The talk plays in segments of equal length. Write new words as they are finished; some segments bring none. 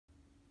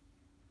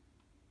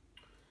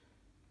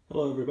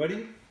Hello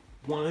everybody.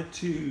 Wanted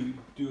to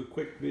do a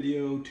quick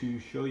video to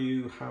show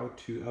you how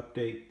to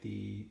update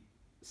the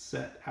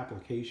Set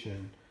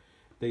application.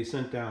 They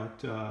sent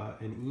out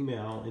an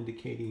email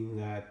indicating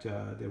that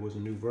there was a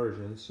new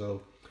version,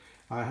 so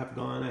I have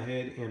gone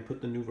ahead and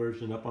put the new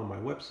version up on my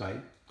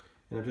website,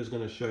 and I'm just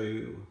going to show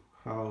you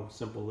how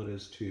simple it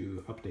is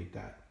to update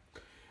that.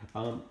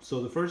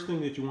 So the first thing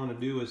that you want to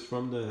do is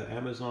from the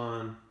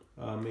Amazon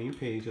main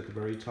page at the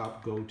very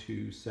top, go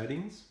to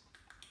Settings.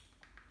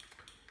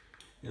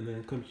 And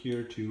then come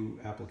here to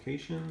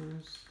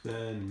Applications,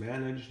 then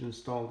Managed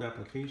Installed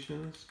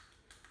Applications,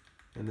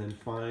 and then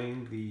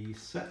find the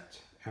Set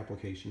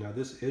application. Now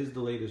this is the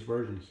latest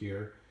version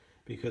here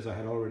because I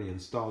had already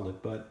installed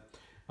it, but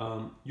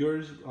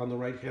yours on the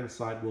right hand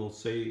side will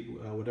say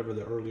whatever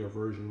the earlier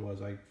version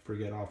was. I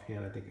forget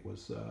offhand, I think it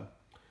was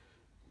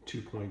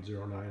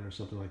 2.09 or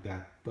something like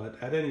that. But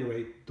at any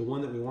rate, the one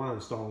that we want to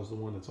install is the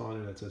one that's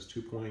on it that says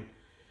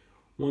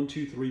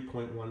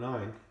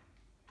 2.123.19.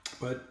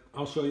 But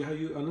I'll show you how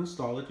you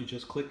uninstall it. You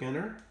just click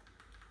enter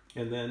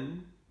and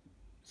then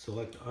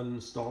select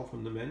uninstall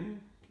from the menu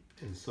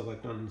and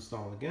select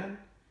uninstall again,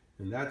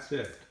 and that's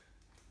it.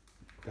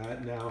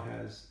 That now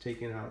has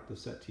taken out the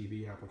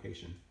SetTv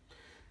application.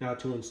 Now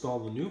to install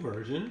the new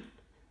version,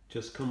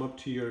 just come up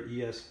to your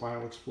ES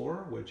File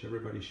Explorer, which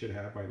everybody should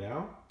have by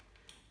now.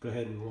 Go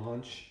ahead and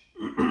launch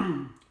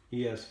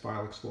ES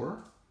File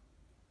Explorer.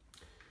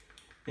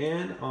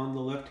 And on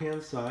the left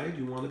hand side,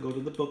 you want to go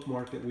to the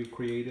bookmark that we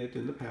created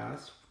in the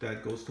past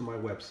that goes to my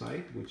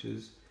website, which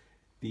is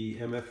the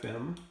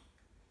MFM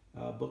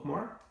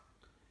bookmark.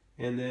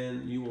 And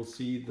then you will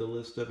see the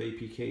list of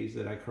APKs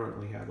that I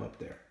currently have up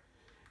there.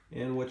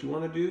 And what you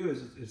want to do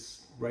is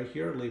it's right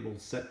here labeled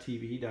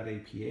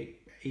SetTv.apk.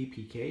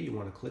 You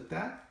want to click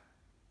that.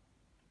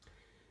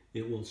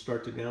 It will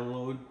start to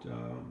download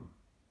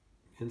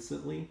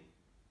instantly.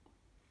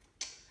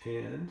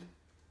 And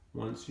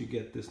once you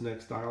get this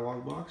next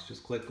dialog box,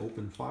 just click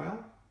Open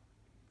File.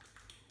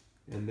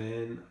 And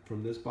then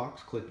from this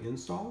box, click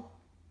Install.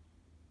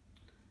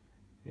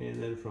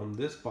 And then from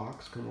this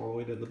box, come all the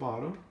way to the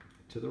bottom,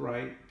 to the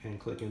right, and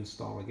click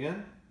Install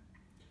again.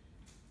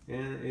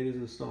 And it is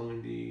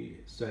installing the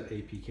Set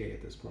APK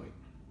at this point.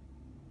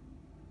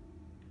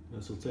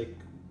 This will take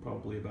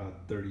probably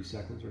about 30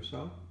 seconds or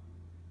so.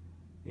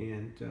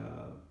 And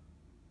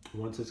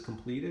once it's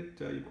completed,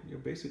 you're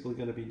basically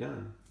going to be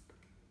done.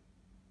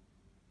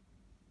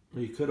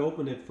 You could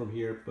open it from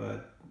here,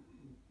 but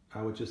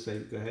I would just say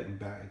go ahead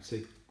and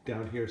say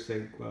down here,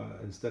 say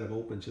instead of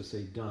open, just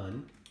say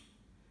done.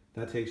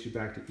 That takes you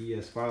back to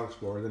ES File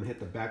Explorer. Then hit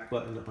the back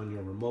button on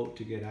your remote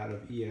to get out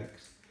of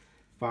EX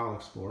File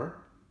Explorer.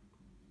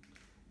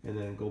 And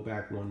then go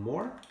back one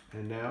more.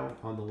 And now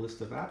on the list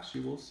of apps,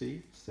 you will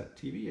see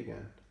SetTv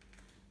again.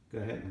 Go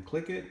ahead and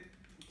click it,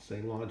 say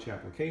Launch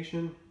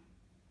Application.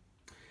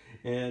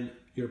 And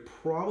you're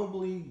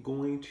probably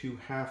going to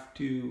have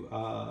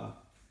to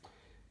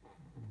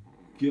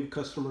give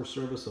customer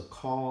service a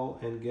call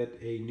and get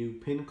a new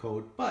PIN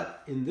code.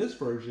 But in this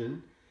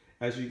version,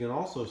 as you can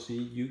also see,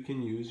 you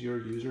can use your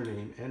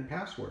username and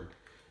password.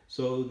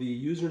 So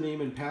the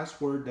username and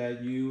password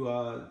that you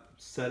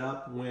set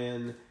up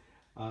when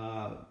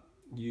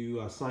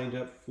you signed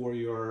up for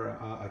your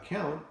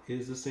account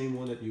is the same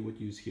one that you would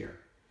use here.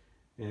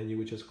 And you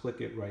would just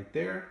click it right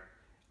there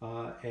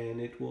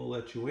and it will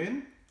let you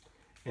in.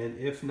 And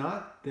if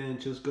not, then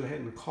just go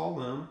ahead and call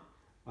them.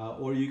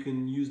 Or you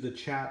can use the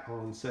chat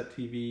on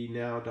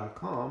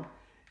SetTvNow.com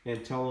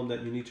and tell them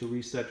that you need to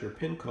reset your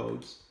PIN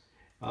codes,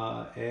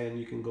 and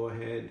you can go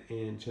ahead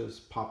and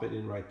just pop it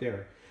in right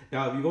there.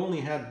 Now, if you've only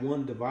had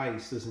one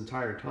device this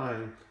entire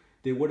time,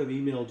 they would have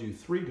emailed you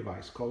 3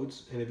 device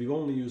codes, and if you've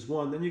only used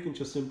one, then you can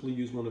just simply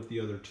use one of the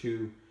other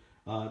 2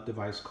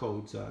 device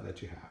codes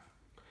that you have.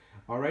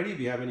 Alrighty, if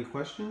you have any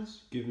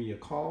questions, give me a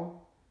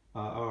call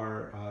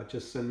or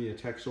just send me a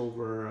text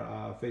over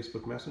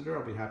Facebook Messenger.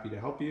 I'll be happy to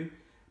help you.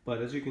 But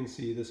as you can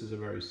see, this is a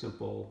very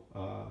simple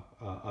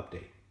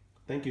update.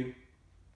 Thank you.